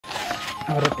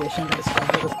അവരുടെ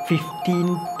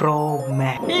 15 Pro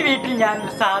Max. ഈ വീട്ടിൽ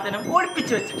ഞാനൊരു സാധനം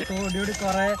ഒളിപ്പിച്ചു വെച്ചിട്ട് ഓടിയോടി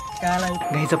കുറെ കാലായി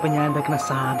ഗൈസ്. അപ്പൊ ഞാൻ എന്താക്കുന്ന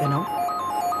സാധനം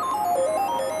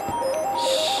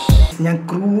ഞാൻ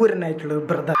ക്രൂരനായിട്ടുള്ള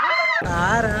ബ്രദർ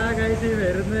ആരാ ഗൈസ്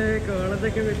വരുന്നത്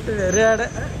കോളേജൊക്കെ വിട്ട് വരികയാണ്.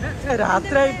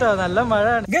 രാത്രിയായിട്ടോ നല്ല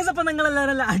മഴയാണ് ഗൈസ്. അപ്പൊ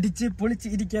നിങ്ങളെല്ലാവരും അടിച്ച് പൊളിച്ച്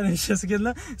ഇരിക്കാന്ന്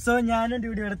വിശ്വസിക്കുന്നു. സോ ഞാനും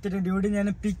ഡ്യൂട്ടി എടുത്തിട്ട് ഡ്യൂട്ടി ഞാൻ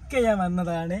പിക്ക് ചെയ്യാൻ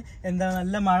വന്നതാണ്. എന്താ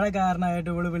നല്ല മഴ കാരണമായിട്ട്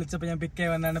ഇവള് വിളിച്ചപ്പോ ഞാൻ പിക്ക്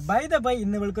ചെയ്യാൻ വന്നതാണ്. ബൈ ദ ബൈ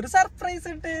ഇന്ന് ഇവൾക്ക് ഒരു സർപ്രൈസ്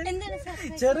ഉണ്ട്,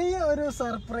 ചെറിയ ഒരു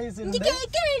സർപ്രൈസ് ഉണ്ട്.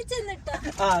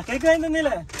 കേക്ക് വാങ്ങി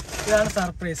തന്നില്ലേ? ഇതാണ്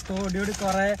സർപ്രൈസ്. സോ ഡ്യൂട്ടി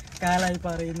കുറെ കാലായി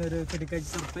പറയുന്ന ഒരു കിടക്കാച്ചി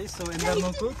സർപ്രൈസ്. സോ എന്താ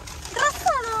നോക്കൂ.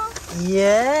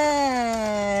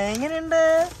 എങ്ങനെയുണ്ട്?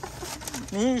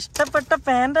 നീ ഇഷ്ടപ്പെട്ട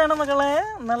പാന്റാണ് മകളെ.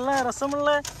 നല്ല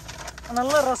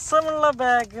രസമുള്ള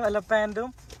ബാഗ് അല്ല പാന്റും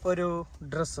ഒരു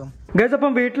ഡ്രസ്സും. ഗൈസ്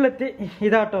അപ്പം വീട്ടിലെത്തി.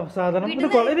 ഇതാട്ടോ സാധനം.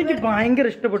 എനിക്ക് ഭയങ്കര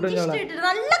ഇഷ്ടപ്പെട്ടു.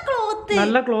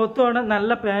 നല്ല ക്ലോത്തും ആണ്,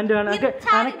 നല്ല പാന്റും ആണ്.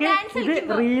 എനിക്ക് ഇത്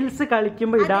റീൽസ്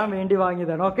കളിക്കുമ്പോ ഇടാൻ വേണ്ടി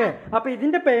വാങ്ങിയതാണ്. ഓക്കെ, അപ്പൊ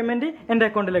ഇതിന്റെ പേയ്മെന്റ് എന്റെ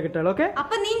അക്കൗണ്ടിലേക്ക് ഇട്ടാൽ. Okay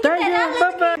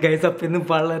guys. അപ്പൊ ഇന്ന്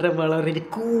വളരെ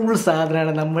കൂൾ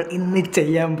സാധനമാണ് നമ്മൾ ഇന്ന്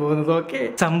ചെയ്യാൻ പോകുന്നത്. ഓക്കെ,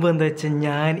 സംഭവം എന്താ വെച്ചാൽ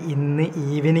ഞാൻ ഇന്ന്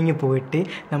ഈവനിങ് പോയിട്ട്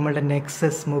നമ്മളുടെ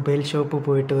നെക്സസ് മൊബൈൽ ഷോപ്പ്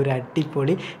പോയിട്ട് ഒരു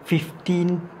അടിപൊളി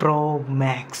 15 Pro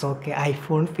Max okay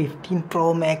iPhone 15 Pro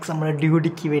Max നമ്മുടെ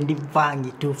ഡ്യൂട്ടിക്ക് വേണ്ടി വാങ്ങി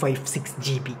 256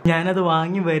 GB. ഞാനത്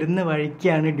വാങ്ങി വരുന്ന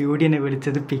വഴിക്കാണ് ഡ്യൂട്ടി എന്നെ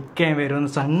വിളിച്ചത് പിക്ക് ചെയ്യാൻ വരുമെന്ന്.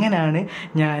 സോ അങ്ങനെയാണ്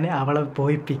ഞാൻ അവളെ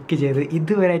പോയി പിക്ക് ചെയ്തത്.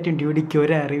 ഇതുവരെയായിട്ടും ഡ്യൂട്ടിക്ക്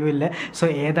ഒരു അറിവില്ല. സോ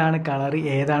ഏതാണ് കളർ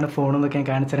ഏതാണ് ഫോൺ എന്നൊക്കെ ഞാൻ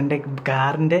കാണിച്ചത്. എൻ്റെ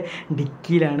കാറിൻ്റെ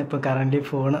ഡിക്കിയിലാണ് ഇപ്പോൾ കറൻ്റ്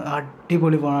ഫോൺ.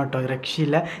 അടിപൊളി ഫോൺ കേട്ടോ,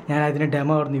 രക്ഷയില്ല. ഞാൻ അതിന്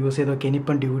ഡെമോ അവിടെ യൂസ് ചെയ്ത് നോക്കി.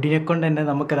 ഇനിയിപ്പം ഡ്യൂട്ടിനെ കൊണ്ട് തന്നെ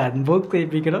നമുക്കത് അൺബോക്സ്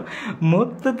ചെയ്യിപ്പിക്കണം,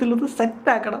 മൊത്തത്തിലത്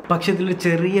സെറ്റാക്കണം. പക്ഷെ ഇതിലൊരു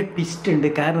ചെറിയ ട്വിസ്റ്റ് ഉണ്ട്.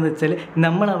 കാരണം എന്താ വെച്ചാൽ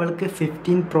നമ്മൾ അവൾക്ക്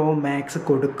 15 Pro Max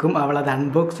കൊടുക്കും, അവളത്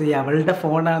അൺബോക്സ് ചെയ്യും, അവളുടെ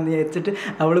ഫോണാണെന്ന് വിചാരിച്ചിട്ട്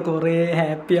അവൾ കുറേ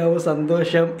ഹാപ്പി ആവും,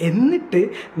 സന്തോഷം. എന്നിട്ട്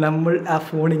നമ്മൾ ആ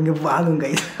ഫോൺ ഇങ്ങ് വാങ്ങും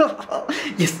ഗൈസ്.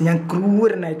 യെസ്, ഞാൻ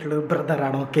ക്രൂരനായിട്ടുള്ള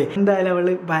ബ്രദറാണ്. ഓക്കെ, എന്തായാലും അവൾ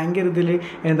ഭയങ്കര ഇതിൽ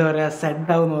എന്താ പറയുക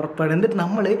സെഡാവുന്ന ഉറപ്പാണ്. എന്നിട്ട്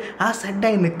നമ്മൾ ആ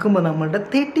സെഡായി നിൽക്കുമ്പോൾ നമ്മളുടെ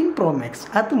 13 Pro Max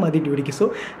അത് മതി ഡ്യൂട്ടിക്ക്. സോ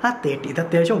ആ 30 ഇത്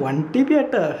അത്യാവശ്യം 1 TB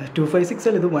ആയിട്ട് 256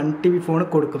 അല്ല, ഇത് 1 TB ഫോൺ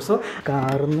കൊടുക്കും. സോ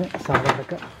കാറിന്ന്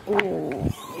സാധനമൊക്കെ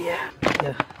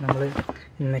നമ്മൾ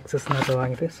നെക്സസിനകത്ത്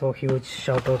വാങ്ങിയിട്ട്. So huge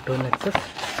shout out to Nexus.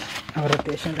 അവർ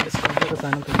അത്യാവശ്യം ഡിസ്കൗണ്ട്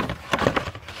സാധനം തന്നു.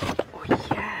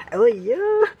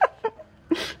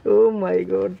 Oh my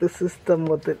God, this is the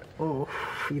മൊത്തം. ഓ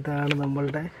ഇതാണ്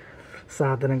നമ്മളുടെ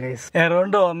സാധനം ഗൈസ്.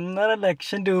 അറൗണ്ട് 1.5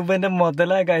 ലക്ഷം രൂപേൻ്റെ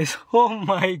മുതലാ ഗൈസ്. ഓ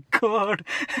മൈ ഗോഡ്,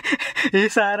 ഈ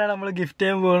സാധനമാണ് നമ്മൾ ഗിഫ്റ്റ്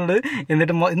ചെയ്യാൻ പോകുന്നത്.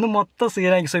 എന്നിട്ട് ഇന്ന് മൊത്തം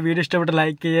സീനാക്കി. സോ വീഡിയോ ഇഷ്ടപ്പെട്ട്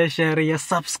ലൈക്ക് ചെയ്യുക, ഷെയർ ചെയ്യുക,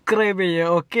 സബ്സ്ക്രൈബ്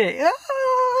ചെയ്യുക. ഓക്കെ,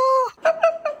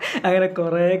 അങ്ങനെ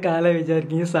കുറേ കാലം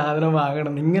വിചാരിക്കും ഈ സാധനം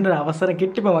വാങ്ങണം. ഇങ്ങനൊരു അവസരം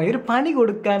കിട്ടിയപ്പോൾ വാങ്ങി. ഒരു പണി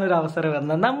കൊടുക്കാനൊരു അവസരം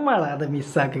വന്നാൽ നമ്മളത്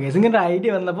മിസ്സാക്കുക. ഇങ്ങനൊരു ഐഡിയ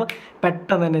വന്നപ്പോൾ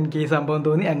പെട്ടെന്ന് തന്നെ എനിക്ക് ഈ സംഭവം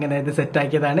തോന്നി. അങ്ങനെ ഇത്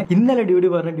സെറ്റാക്കിയതാണ്. ഇന്നലെ ഡ്യൂട്ടി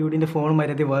പറഞ്ഞു ഡ്യൂട്ടിൻ്റെ ഫോൺ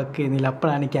മര്യാദ വർക്ക് ചെയ്യുന്നില്ല.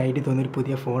 അപ്പോഴാണ് എനിക്ക് ഐഡിയ തോന്നി ഒരു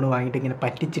പുതിയ ഫോൺ വാങ്ങിയിട്ട് ഇങ്ങനെ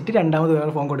പറ്റിച്ചിട്ട് രണ്ടാമത്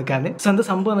വേറെ ഫോൺ കൊടുക്കാമെന്ന്. സോ എന്താ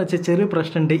സംഭവം എന്ന് വെച്ചാൽ ചെറിയ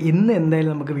പ്രശ്നമുണ്ട്. ഇന്ന്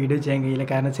എന്തായാലും നമുക്ക് വീഡിയോ ചെയ്യാൻ കഴിയില്ല.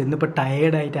 കാരണം ചെന്നിപ്പോൾ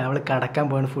ടയേർഡായിട്ട് അവൾ കിടക്കാൻ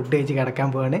പോവാണ്, ഫുഡ് കഴിച്ച് കിടക്കാൻ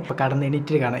പോവാണ്. ഇപ്പോൾ കടന്ന്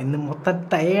എണീറ്റ് കാണാം. ഇന്ന് മൊത്തം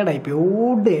ടയേർഡായിപ്പോയി,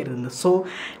 ഓടുകയായിരുന്നു. So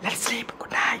let's sleep,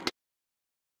 good night.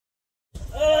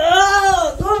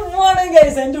 Good morning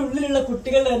guys. എന്റെ ഉള്ളിലുള്ള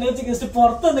കുട്ടികളുടെ എനർജി ഗസ്റ്റ്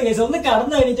പുറത്തുനിന്ന് ഗൈസ് ഒന്ന്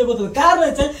കടന്നു കഴിഞ്ഞപ്പോൾ തോന്നുന്നു. കാരണം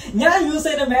വെച്ചാൽ ഞാൻ യൂസ്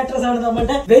ചെയ്ത മാട്രസ് ആണ്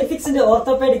നമ്മുടെ വെയ്റ്റ്ഫിക്സിന്റെ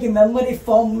orthopaedic memory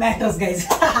foam mattress guys.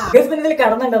 ഇതിൽ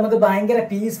കടന്നുണ്ട് നമുക്ക് ഭയങ്കര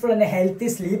പീസ്ഫുൾ ആൻഡ് ഹെൽത്തി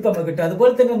സ്ലീപ്പ് നമുക്ക് കിട്ടും.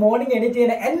 അതുപോലെ തന്നെ മോർണിംഗ് എണീറ്റ്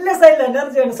ചെയ്യുന്ന എല്ലാ സൈഡിലും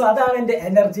എനർജിയാണ്. സോ അതാണ് എന്റെ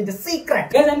എനർജിന്റെ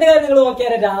സീക്രട്ട്. എന്റെ കാര്യം നിങ്ങൾ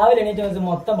നോക്കിയാൽ രാവിലെ എണീറ്റ്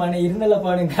മൊത്തം പണി, ഇരുന്നുള്ള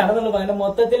പണി, കടന്നുള്ള പണി,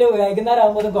 മൊത്തത്തിൽ വൈകുന്നേരം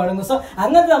ആകുമ്പോൾ കുഴങ്ങും. സോ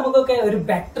അങ്ങനത്തെ നമുക്കൊക്കെ ഒരു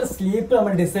ബെറ്റർ സ്ലീപ്പ്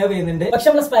നമ്മൾ ഡിസേർവ് ചെയ്യുന്നുണ്ട്. പക്ഷെ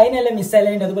നമ്മൾ സ്പൈൻ എല്ലാം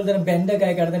മിസ്സൈലൈൻഡ് അതുപോലെ തന്നെ ബെൻഡൊക്കെ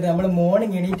ആയി കിടന്നിട്ട് നമ്മൾ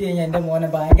മോർണിംഗ് എണീറ്റ് കഴിഞ്ഞാൽ എന്റെ മോനെ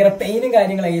ഭയങ്കര പെയിനും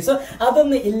കാര്യങ്ങളായി. സോ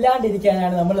അതൊന്നും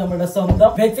ഇല്ലാണ്ടിരിക്കാനാണ് നമ്മൾ നമ്മുടെ സ്വന്തം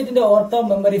വെയ്റ്റ്ഫിറ്റിന്റെ ortho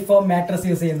memory foam mattress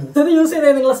use ചെയ്യുന്നത്. ഇത് യൂസ്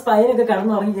ചെയ്താൽ നിങ്ങളെ സ്പൈനൊക്കെ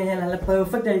കടന്നു തുടങ്ങി കഴിഞ്ഞാൽ നല്ല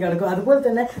പെർഫെക്റ്റ് ആയി കിടക്കും. അതുപോലെ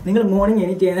തന്നെ നിങ്ങൾ മോർണിംഗ്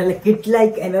എണീറ്റ് കഴിഞ്ഞാൽ നല്ല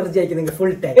കിഡ്ലൈക്ക് എനർജി ആയിരിക്കും നിങ്ങൾ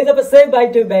ഫുൾ ടൈം. ഇതപ്പോൾ say by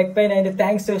two back pain and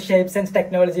thanks to ShapeSense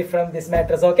Technology from this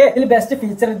mattress. Okay, ഇതിൽ ബെസ്റ്റ്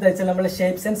ഫീച്ചർ എന്താ വെച്ചാൽ നമ്മൾ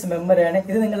ShapeSense മെമ്മറി ആണ്.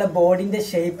 ഇത് നിങ്ങളുടെ ബോഡിന്റെ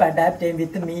ഷേപ്പ് അഡാപ്റ്റ് ചെയ്യും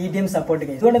വിത്ത് മീഡിയം സപ്പോർട്ട്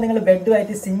ചെയ്യും. അതുകൊണ്ട് നിങ്ങൾ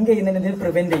ബെഡുമായിട്ട് സിങ്ക് ചെയ്യുന്നതിന്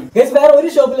പ്രിവെന്റ് ചെയ്യും. വേറെ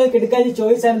ഒരു ഷോപ്പിലേക്ക് എടുക്കാൻ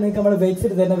ചോയ്സ് ആണ് നിങ്ങൾക്ക് നമ്മൾ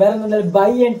വെയ്റ്റ്ഫിറ്റ് തരുന്നത്. വേറെ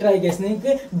ബൈ ആൻഡ് ട്രൈ ഗൈസ്.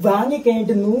 നിങ്ങൾക്ക് വാങ്ങി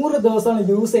കഴിഞ്ഞിട്ട് 100 ദിവസം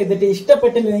യൂസ് ചെയ്തിട്ട്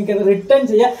ഇഷ്ടപ്പെട്ടില്ല നിങ്ങൾക്ക് റിട്ടേൺ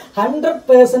ചെയ്യാം.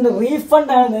 100%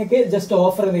 റീഫണ്ട് ആണ് നിങ്ങൾക്ക് ജസ്റ്റ്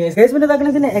ഓഫർ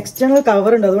ചെയ്യുന്നത്. എക്സ്റ്റേണൽ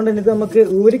കവർ ഉണ്ട്, അതുകൊണ്ട് ഇത് നമുക്ക്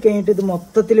ഊരി കഴിഞ്ഞിട്ട് ഇത്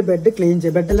മൊത്തത്തിൽ ബെഡ് ക്ലീൻ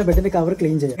ചെയ്യും. ബെഡിന്റെ കവർ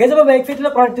ക്ലീൻ ചെയ്യും.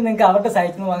 വെയ്റ്റ്ഫിറ്റിന്റെ പ്രോഡക്റ്റ് നിങ്ങൾക്ക് അവരുടെ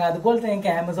സൈറ്റിൽ നിന്ന് വാങ്ങാം. അതുപോലെ തന്നെ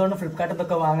നിങ്ങൾക്ക് ആമസോണും ഫ്ലിപ്കാർട്ടിൽ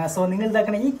ഒക്കെ വാങ്ങാം. സോ നിങ്ങൾ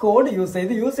ഇതാക്കണം ഈ കോഡ് യൂസ്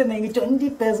ചെയ്ത് നിങ്ങൾക്ക്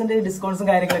 20% ഡിസ്കൗണ്ട്സും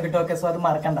കാര്യങ്ങളൊക്കെ കിട്ടും. ഓക്കെ, സോ അത്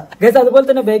മറക്കണ്ട ഗൈസ്. അതുപോലെ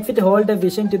തന്നെ വെയ്റ്റ്ഫിറ്റ് hold A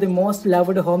vision to the most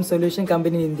loved home solution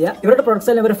company in India. ഇവരുടെ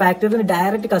പ്രൊഡക്ട്സ് എല്ലാം ഇവർ ഫാക്ടറിയിൽ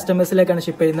ഡയറക്റ്റ് കസ്റ്റമേഴ്സിലേക്കാണ്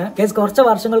ഷിപ്പ് ചെയ്യുന്നത്. കേസ് കുറച്ച്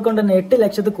വർഷങ്ങൾ കൊണ്ട് തന്നെ 8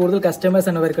 ലക്ഷത്തിൽ കൂടുതൽ കസ്റ്റമേഴ്സ്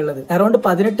ആണ് ഇവർക്കുള്ളത്. അറൌണ്ട്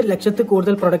 18 ലക്ഷത്തിൽ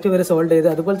കൂടുതൽ പ്രൊഡക്റ്റ് വരെ സോൾഡ് ചെയ്ത്,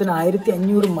 അതുപോലെ തന്നെ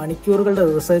 1500 മണിക്കൂറുകളുടെ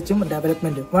റിസർച്ചും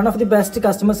ഡെവലപ്മെന്റും. One of the best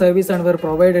customer service ആണ് ഇവർ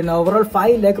പ്രൊവൈഡ് ചെയ്യുന്നത്. Overall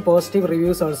 5 lakh positive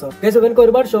reviews also. Case ഇവർക്ക്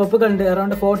ഒരുപാട് ഷോപ്പുകളുണ്ട്.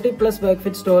 അറൌണ്ട് 40+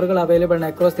 Wakefit സ്റ്റോറുകൾ അവൈലബിൾ ആണ്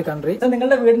അക്രോസ് ദി കൺട്രി.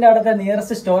 നിങ്ങളുടെ വീടിന്റെ അവിടുത്തെ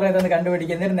നിയറസ്റ്റ് സ്റ്റോർ ഏതെന്ന്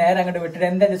കണ്ടുപിടിക്കുക. എന്നിട്ട് നേരെ അങ്ങോട്ട് വിട്ടിട്ട്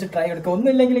എന്താ ജസ്റ്റ് ട്രൈ എടുക്കുക.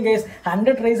 ഒന്നുമില്ലെങ്കിലും കേസ്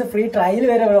 100 ട്രൈസ് ഫ്രീ ട്രയൽ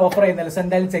വരെ അവർ ഓഫർ ചെയ്യുന്നില്ല. സോ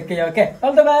എന്തായാലും ചെക്ക് ചെയ്യാം. ഓക്കെ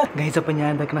ഗൈസ്, അപ്പൊ ഞാൻ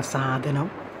എന്താക്കുന്ന സാധനം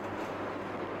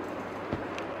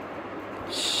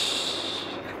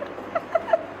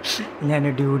ഞാൻ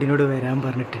ഡ്യൂഡിനോട് വരാൻ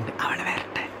പറഞ്ഞിട്ടുണ്ട്. അവള്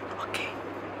വരട്ടെ. ഓക്കെ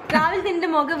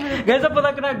ഗൈസ്, അപ്പൊ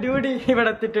ഡ്യൂഡി ഇവിടെ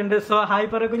എത്തിയിട്ടുണ്ട്. സോ ഹായ്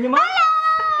പറ കുഞ്ഞുമ്മ.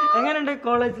 എങ്ങനെയുണ്ട്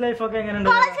കോളേജ് ലൈഫ് ഒക്കെ? എങ്ങനെയുണ്ട്?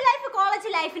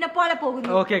 ലൈഫിനെ പോലെ പോകുന്നു.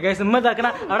 ഓക്കെ ഗൈസ്, ഉമ്മ ഇതാക്കണ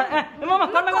അവിടെ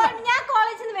ഞാൻ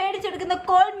കോളേജിൽ നിന്ന് മേടിച്ചെടുക്കുന്ന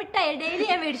കോൾ മിഠായി ഡെയിലി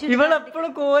ഞാൻ മേടിച്ചു.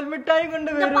 ഇവളെപ്പോഴും കോൽ മിഠായി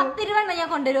കൊണ്ടുവരും. 10 രൂപ ഞാൻ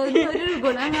കൊണ്ടുവരും.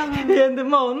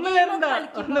 എന്തുമ്മ ഒന്ന് വരണ്ട,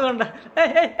 ഒന്ന് കൊണ്ട.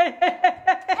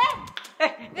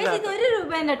 ഇത് 1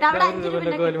 രൂപ അവിടെ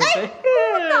 5 രൂപ.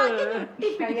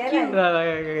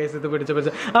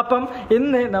 അപ്പം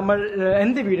ഇന്ന് നമ്മൾ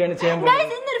എന്ത് വീഡിയോ ആണ് ചെയ്യാൻ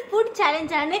പോകുന്നത്? ഇന്നൊരു ഫുഡ്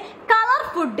ചാലഞ്ച് ആണ്. Colour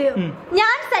food.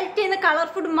 ഞാൻ സെലക്ട് ചെയ്യുന്ന കളർ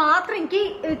ഫുഡ് മാത്രം എനിക്ക്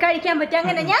കഴിക്കാൻ പറ്റും.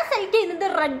 അങ്ങനെ ഞാൻ സെലക്ട് ചെയ്യുന്നത്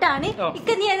റെഡ് ആണ്. ഇക്ക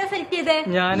നീ ഏതാ സെലക്ട് ചെയ്തത്?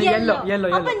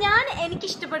 അപ്പൊ ഞാൻ എനിക്ക്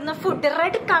ഇഷ്ടപ്പെടുന്ന ഫുഡ്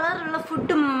റെഡ് കളറുള്ള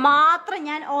ഫുഡ് മാത്രം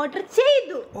ഞാൻ ഓർഡർ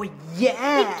ചെയ്തു.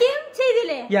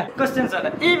 ചെയ്തില്ലേ?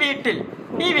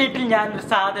 ഈ വീട്ടിൽ ഞാനൊരു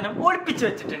സാധനം ഒളിപ്പിച്ചു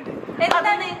വെച്ചിട്ടുണ്ട്.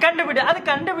 അത്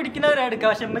കണ്ടുപിടിക്കുന്നവരെടുക്കുക.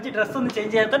 പക്ഷെ അമ്മച്ചി ഡ്രസ് ഒന്നും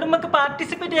ചേഞ്ച് ചെയ്യാത്തോണ്ട് നമുക്ക്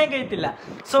പാർട്ടിസിപ്പേറ്റ് ചെയ്യാൻ കഴിയത്തില്ല.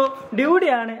 സോ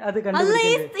ഡ്യൂഡിയാണ് അത്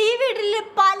കണ്ടുപിടിക്കുന്നത്. ഈ വീട്ടില്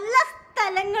പല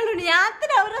സ്ഥലങ്ങളുണ്ട്. ഞാൻ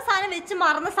ഓരോ സാധനം വെച്ച്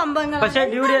മറന്ന സംഭവങ്ങൾ. പക്ഷെ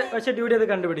ഡ്യൂഡി അത്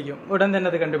കണ്ടുപിടിക്കും. ഉടൻ തന്നെ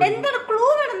അത് കണ്ടുപിടിക്കും. എന്താണ് ക്ലൂ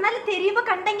വേണം? എന്നാലും തെരുവ്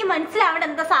കണ്ടെങ്കിൽ മനസ്സിലാവണം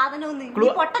എന്താ സാധനം.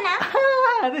 പൊട്ടനാ?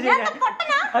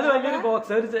 അത് വലിയൊരു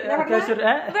ബോക്സ്.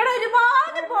 ഇവിടെ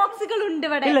ഒരുപാട് ബോക്സുകൾ ഉണ്ട്.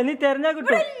 ഇവിടെ ഇല്ല, നീ തെരഞ്ഞാ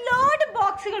കിട്ടും. ലോഡ്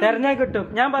ബോക്സുകൾ തെരഞ്ഞാ കിട്ടും.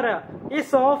 ഞാൻ പറയാം, ഈ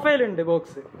സോഫയിലുണ്ട്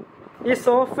ബോക്സ്. ഈ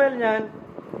സോഫയിൽ ഞാൻ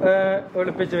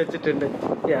ഒളിപ്പിച്ച് വെച്ചിട്ടുണ്ട്.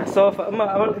 സോഫ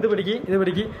അവൾ ഇത് പിടിക്കി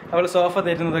അവൾ സോഫ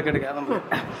തരുന്നതൊക്കെ എടുക്കാം. നമുക്ക്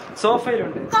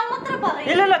സോഫയിലുണ്ട്.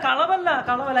 ഇല്ലല്ല, കളവല്ല.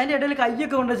 അതിന്റെ ഇടയിൽ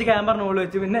കയ്യൊക്കെ കൊണ്ടുവച്ച് ക്യാമറ മുകളിൽ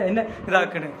വെച്ച് പിന്നെ എന്നെ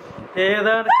ഇതാക്കണേ.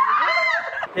 ഏതാണ്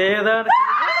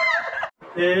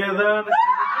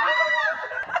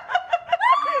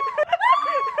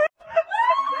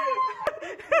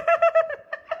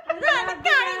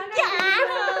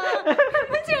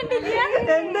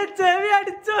എന്റെ ചെവി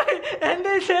അടിച്ചോ.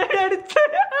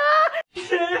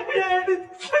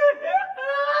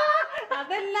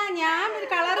 അതല്ല, ഞാൻ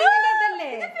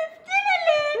കളറില്ലേ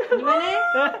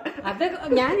അത്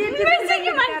ഞാൻ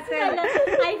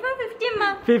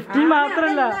 15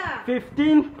 മാത്രല്ല,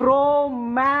 15 Pro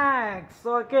Max.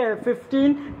 Okay,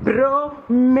 15 Pro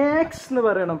Max എന്ന്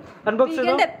പറയണം. അൺബോക്സ്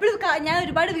ഞാൻ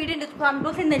ഒരുപാട് വീഡിയോ ഉണ്ട്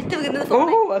അൺബോക്സ് നെറ്റ് വെക്കുന്നത്.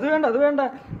 അത് വേണ്ട.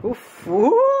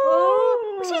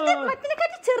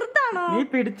 ചെറുതാണോ? നീ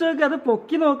പിടിച്ചു നോക്കി, അത്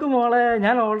പൊക്കി നോക്ക് മോളെ.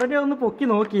 ഞാൻ ഓൾറെഡി ഒന്ന് പൊക്കി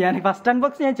നോക്കി. ഞാൻ ഫസ്റ്റ്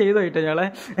അൺബോക്സ് ഞാൻ ചെയ്തു പോയിട്ട് ഞങ്ങളെ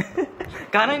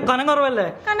കനം കുറവല്ലേ?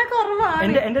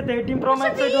 എന്റെ 13 Pro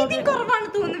Max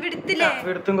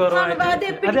എടുത്തും കുറവാണ്.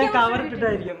 അത് കവർ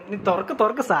ഇട്ടിട്ടായിരിക്കും. നീ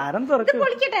തുറക്ക് സാധനം തുറക്ക്.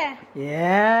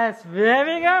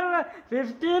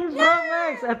 15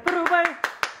 Pro Max.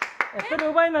 എത്ര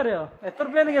രൂപയെന്നറിയോ? എത്ര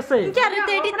രൂപയെന്ന് ഗസ് ചെയ്യും?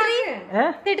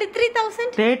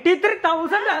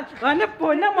 33,000.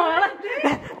 പൊന്ന മോളെ,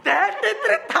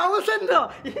 33,000.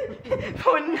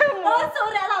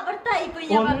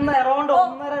 അറൗണ്ട്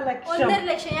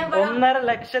 1.5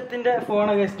 ലക്ഷത്തിന്റെ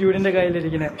ഫോണൊക്കെ സ്റ്റുഡന്റിന്റെ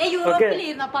കയ്യിലിരിക്കുന്നത്.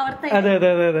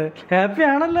 അതെ. ഹാപ്പി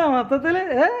ആണല്ലോ മൊത്തത്തില്.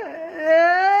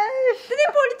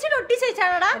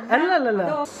 അല്ലല്ല,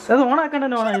 അത് ഓണാക്കണ്ട.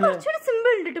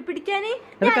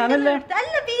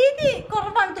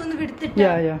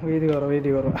 വീതി കുറവ്.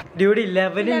 ഡ്യൂഡി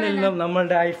 11 നിന്നും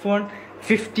നമ്മളുടെ iPhone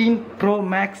 15 Pro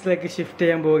Maxലേക്ക് ഷിഫ്റ്റ്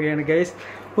ചെയ്യാൻ പോവുകയാണ് ഗൈസ്.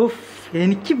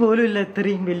 എനിക്ക് പോലും ഇല്ല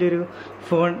ഇത്രയും വലിയൊരു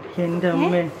ഫോൺ. എന്റെ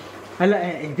അമ്മ. അല്ല,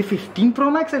 ഇത് 15 Pro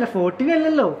Max അല്ല, 14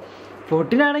 അല്ലല്ലോ.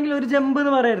 14 ആണെങ്കിൽ ഒരു ജമ്പ്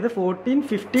എന്ന് പറയരുത്. 14,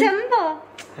 15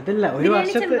 അതല്ല, ഒരു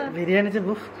വർഷത്തെ ബിരിയാണി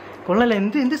ജമ്പ്. കൊള്ളല്ലേ?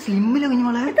 എന്ത് സ്ലിമ്മില്ല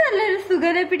കുഞ്ഞുമോളെ.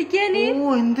 ഓ,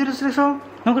 എന്തൊരു രസം.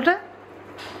 നോക്കട്ടെ,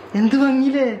 എന്ത്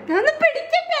ഭംഗിയില്ലേ.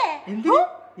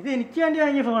 ഇത് എനിക്ക് വേണ്ടി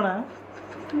വാങ്ങിയ ഫോണാ.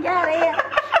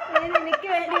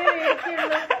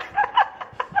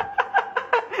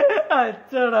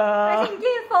 അച്ചടാ.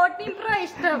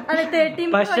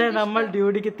 പക്ഷെ നമ്മൾ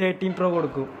ഡ്യൂഡിക്ക് 13 Pro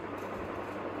കൊടുക്കും.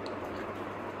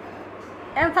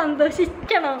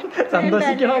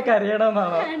 സന്തോഷിക്കണോ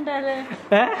കരയണമെന്നാണോ?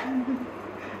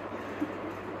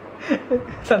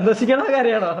 സന്തോഷിക്കണോ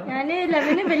കരയണോ? ഞാന്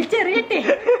 11 വലിച്ചെറിയട്ടെ.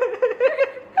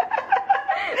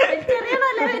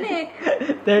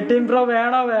 13 Pro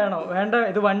വേണോ? വേണ്ട.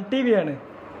 ഇത് 1 TB ആണ്.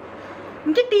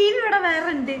 എനിക്ക് TV ഇവിടെ വേറെ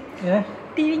ഉണ്ട്.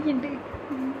 TV ഉണ്ട്.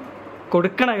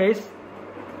 കൊടുക്കണ ഗൈസ്.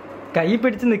 കൈ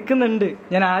പിടിച്ച് നിക്കുന്നുണ്ട്.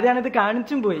 ഞാൻ ആദ്യമാണ് ഇത്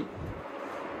കാണിച്ചും പോയി.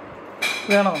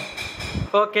 വേണോ?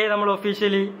 ഓക്കെ, നമ്മൾ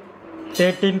ഒഫീഷ്യലി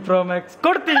 13 Pro Max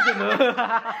കൊടുത്തിരിക്കുന്നു.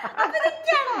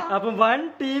 അപ്പം 1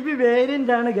 TB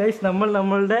വേരിയന്റ് ആണ് ഗൈസ് നമ്മൾ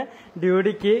നമ്മളുടെ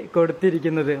ഡ്യൂഡിക്ക്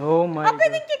കൊടുത്തിരിക്കുന്നത്. ഓ മൈ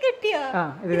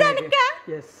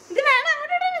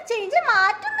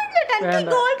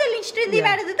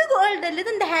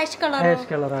ഹാഷ്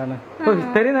കളറാണ്.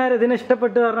 ഇത്രയും നേരം ഇതിനെ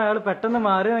ഇഷ്ടപ്പെട്ടു പറഞ്ഞ ആള് പെട്ടെന്ന്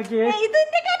മാറി നോക്കിയേ.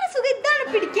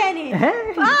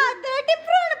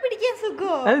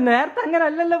 അത് നേരത്തെ അങ്ങനെ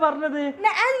അല്ലല്ലോ പറഞ്ഞത്.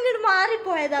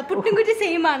 മാറിപ്പോയതാ. പുട്ടുംകുറ്റി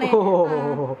സെയിം ആണ്.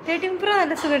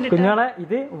 കുഞ്ഞോളെ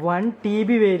ഇത് 1 TB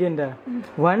വേരിയന്റാ.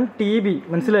 1 TB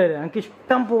മനസ്സിലായില്ലേ? നമുക്ക്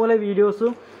ഇഷ്ടം പോലെ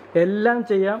വീഡിയോസും എല്ലാം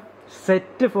ചെയ്യാം.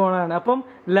 സെറ്റ് ഫോണാണ്. അപ്പം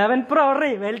 11 Pro ഓർഡർ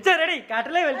ചെയ്യും. വലിച്ചെറടി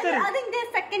കാട്ടിലെ വലിച്ചെറി. അതിന്റെ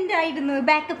സെക്കൻഡ് ആയിരുന്നു.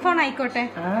 ബാക്കപ്പ് ഫോൺ ആയിക്കോട്ടെ.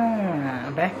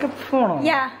 ബാക്കപ്പ് ഫോണോ?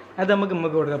 അത് നമുക്ക്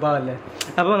കൊടുക്കാം, പാവല്ലേ.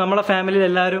 അപ്പൊ നമ്മളെ ഫാമിലിയിൽ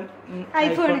എല്ലാരും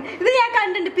ഐഫോൺ. ഇത് ഞാൻ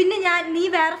കണ്ടിട്ടുണ്ട്. പിന്നെ നീ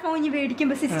വേറെ ഫോൺ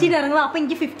മേടിക്കുമ്പോ 16 ഇറങ്ങും, അപ്പൊ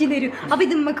എനിക്ക് 15 തരും. അപ്പൊ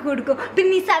ഇത് ഉമ്മക്ക് കൊടുക്കും. പിന്നെ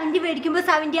നീ 70 മേടിക്കുമ്പോ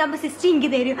 70 ആകുമ്പോ 60 എനിക്ക്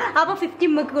തരും. അപ്പൊ 50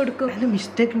 ഉമ്മക്ക് കൊടുക്കും.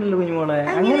 മിസ്റ്റേക്ക് ഉണ്ടല്ലോ കുഞ്ഞുമോളെ,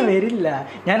 അങ്ങനെ വരില്ല.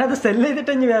 ഞാനത് സെല്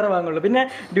ചെയ്തിട്ട് ഇനി വേറെ വാങ്ങുള്ളൂ. പിന്നെ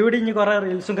ഡ്യൂഡി ഇനി കുറെ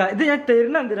റീൽസും ഇത് ഞാൻ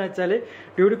തരുന്ന എന്തിനാ വെച്ചാല്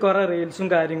ഡ്യൂഡി കുറെ റീൽസും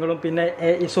കാര്യങ്ങളും പിന്നെ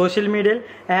ഈ സോഷ്യൽ മീഡിയയിൽ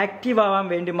ആക്റ്റീവ് ആവാൻ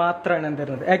വേണ്ടി മാത്രമാണ് ഞാൻ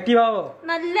തരുന്നത്. ആക്റ്റീവ് ആവോ?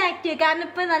 നല്ല ആക്റ്റീവ്. കാരണം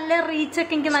ഇപ്പൊ നല്ല റീച്ച്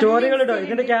ഒക്കെ സ്റ്റോറികൾ ഇടോ.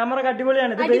 ഇതിന്റെ ക്യാമറ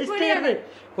അടിപൊളിയാണ്. ഇത് വേസ്റ്റ് ചെയ്യരുത്.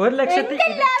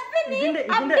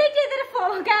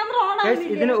 1,00,000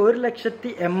 ഇതിന്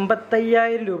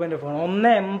 1,85,000 രൂപന്റെ ഫോൺ.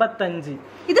 185.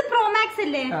 ഇത് പ്രോ മാക്സ്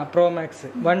അല്ലേ? Pro max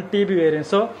 1 TB variant.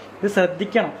 So ഇത്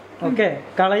ശ്രദ്ധിക്കണം. ഓക്കെ,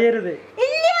 കളയരുത്,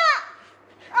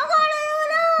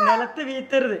 നിലത്ത്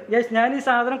വീത്തരുത്. യെസ്, ഞാൻ ഈ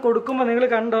സാധനം കൊടുക്കുമ്പോ നിങ്ങൾ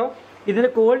കണ്ടോ, ഇതിന്റെ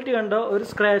ക്വാളിറ്റി കണ്ടോ, ഒരു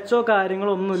സ്ക്രാച്ചോ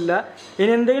കാര്യങ്ങളോ ഒന്നുമില്ല.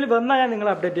 ഇനി എന്തെങ്കിലും വന്നാൽ ഞാൻ നിങ്ങൾ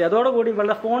അപ്ഡേറ്റ് ചെയ്യും. അതോടുകൂടി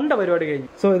ഇവളുടെ ഫോണിന്റെ പരിപാടി കഴിഞ്ഞു.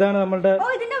 സോ ഇതാണ് നമ്മളുടെ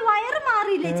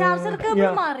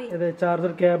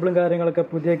ചാർജർ കേബിളും കാര്യങ്ങളൊക്കെ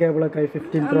പുതിയ കേബിളൊക്കെ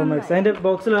 15 Pro Max. അതിന്റെ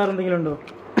ബോക്സിൽ വേറെ എന്തെങ്കിലും ഉണ്ടോ?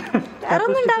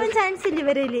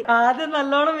 ആദ്യം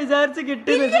നല്ലോണം വിചാരിച്ച്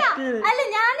കിട്ടി. അല്ല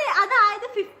ഞാൻ അതായത്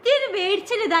 15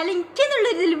 മേടിച്ചത് എനിക്കെന്നുള്ള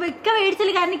വെക്ക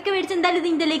മേടിച്ചത്. കാരണം ഇക്ക മേടിച്ച എന്തായാലും ഇത്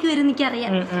ഇന്ത്യയിലേക്ക് വരും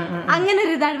എനിക്കറിയാം. അങ്ങനെ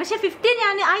ഒരു ഇതാണ്. പക്ഷെ 15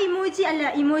 ഞാൻ ആ ഇമോജി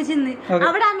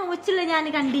അവിടെ ആ നോച്ചില്ല ഞാൻ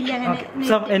കണ്ടില്ല.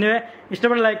 അങ്ങനെ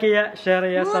ഇഷ്ടപ്പെട്ട ലൈക്ക് ചെയ്യുക, ഷെയർ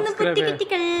ചെയ്യുക, സബ്സ്ക്രൈബ് ചെയ്യുക.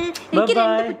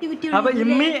 അപ്പൊ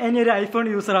ഇമ്മി ഇനി ഒരു ഐഫോൺ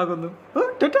യൂസർ ആകുന്നു.